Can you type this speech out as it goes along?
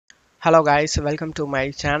Hello guys, welcome to my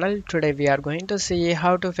channel. Today we are going to see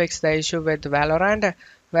how to fix the issue with Valorant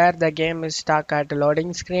where the game is stuck at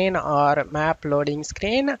loading screen or map loading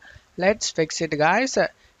screen. Let's fix it guys.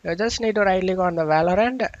 You just need to right click on the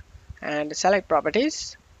Valorant and select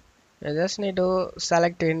properties. You just need to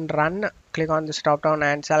select in run, click on this drop down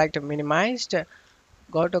and select minimized.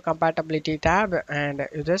 Go to compatibility tab and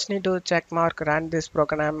you just need to check mark run this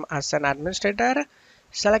program as an administrator.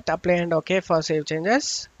 Select apply and OK for save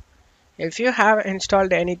changes. If you have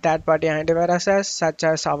installed any third-party antiviruses such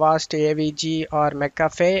as Avast, AVG or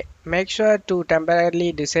McAfee, make sure to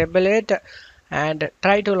temporarily disable it and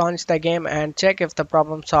try to launch the game and check if the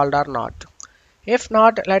problem solved or not. If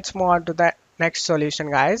not, let's move on to the next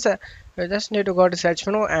solution guys. You just need to go to search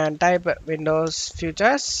menu and type Windows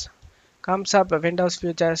Futures. Comes up Windows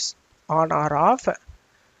Futures on or off.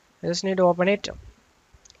 You just need to open it.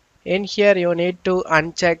 In here you need to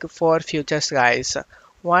uncheck 4 features guys.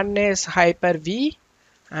 One is Hyper-V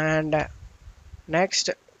and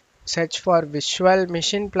next search for Virtual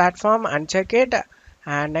Machine Platform, uncheck it,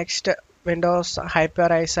 and next Windows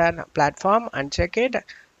Hyperizer Platform, uncheck it,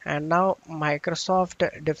 and now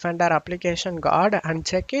Microsoft Defender Application Guard,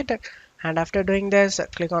 uncheck it, and after doing this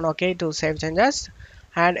click on OK to save changes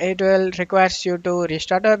and it will require you to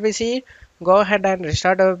restart your PC. Go ahead and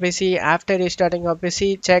restart your PC. After restarting your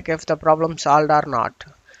PC, check if the problem solved or not.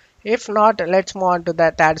 If not, let's move on to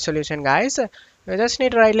the third solution guys. You just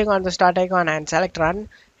need to right click on the start icon and select run.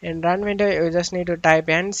 In run window you just need to type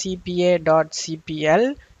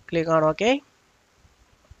ncpa.cpl, click on OK.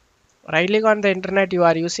 Right click on the internet you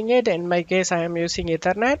are using it. In my case I am using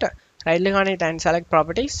Ethernet. Right click on it and select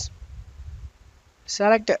properties.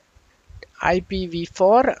 Select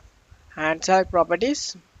IPv4 and select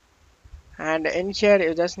properties. And in here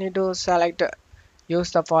you just need to select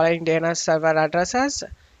use the following DNS server addresses.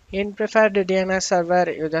 In preferred DNS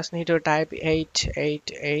server you just need to type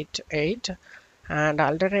 8888 and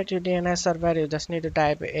alternative DNS server you just need to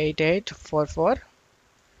type 8844.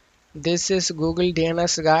 This is Google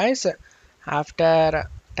DNS guys. After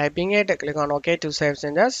typing it, click on OK to save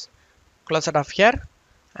changes. Close it off here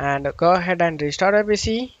and go ahead and restart your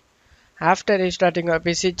PC. After restarting your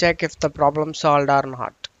PC, check if the problem solved or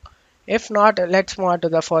not. If not, let's move on to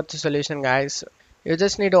the fourth solution guys. You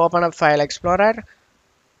just need to open up File Explorer.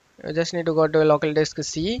 You just need to go to local disk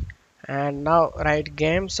C and now write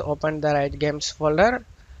games, open the write games folder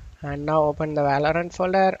and now open the Valorant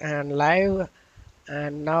folder and live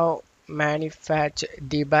and now manufacture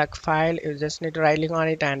debug file. You just need to right click on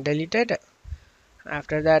it and delete it.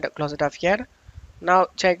 After that close it off here. Now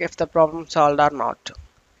check if the problem solved or not.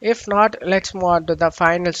 If not, let's move on to the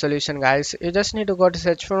final solution guys. You just need to go to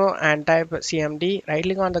search menu and type cmd, right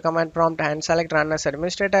click on the command prompt and select run as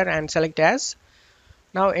administrator and select yes.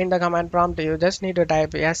 Now in the command prompt you just need to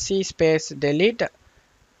type sc space delete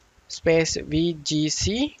space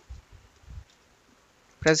vgc,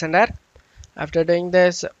 press enter. After doing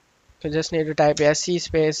this you just need to type sc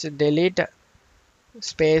space delete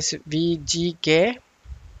space vgk,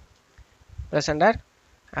 press enter.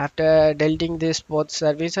 After deleting these both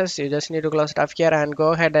services you just need to close it off here and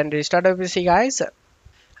go ahead and restart your PC guys.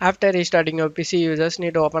 After restarting your PC you just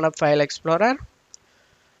need to open up File Explorer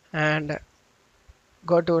and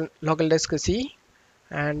go to local disk C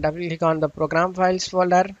and double click on the program files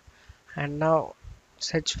folder and now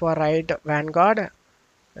search for Riot Vanguard.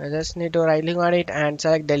 You just need to right click on it and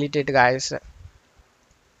select delete it guys.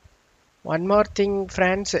 One more thing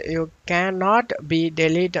friends, you cannot be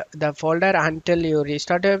delete the folder until you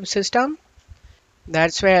restart your system.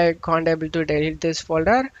 That's why I can't able to delete this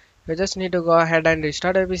folder. You just need to go ahead and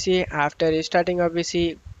restart your PC. After restarting your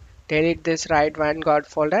PC, delete this Riot Vanguard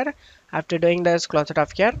folder. After doing this, close it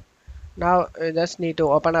off here. Now you just need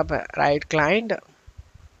to open up a Riot client.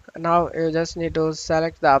 Now you just need to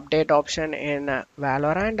select the update option in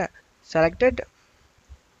Valorant. Select it.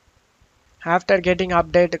 After getting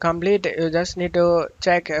update complete, you just need to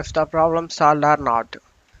check if the problem solved or not.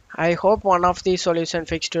 I hope one of these solutions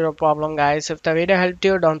fixed your problem guys. If the video helped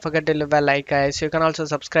you, don't forget to leave a like guys. You can also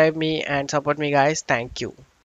subscribe me and support me guys. Thank you.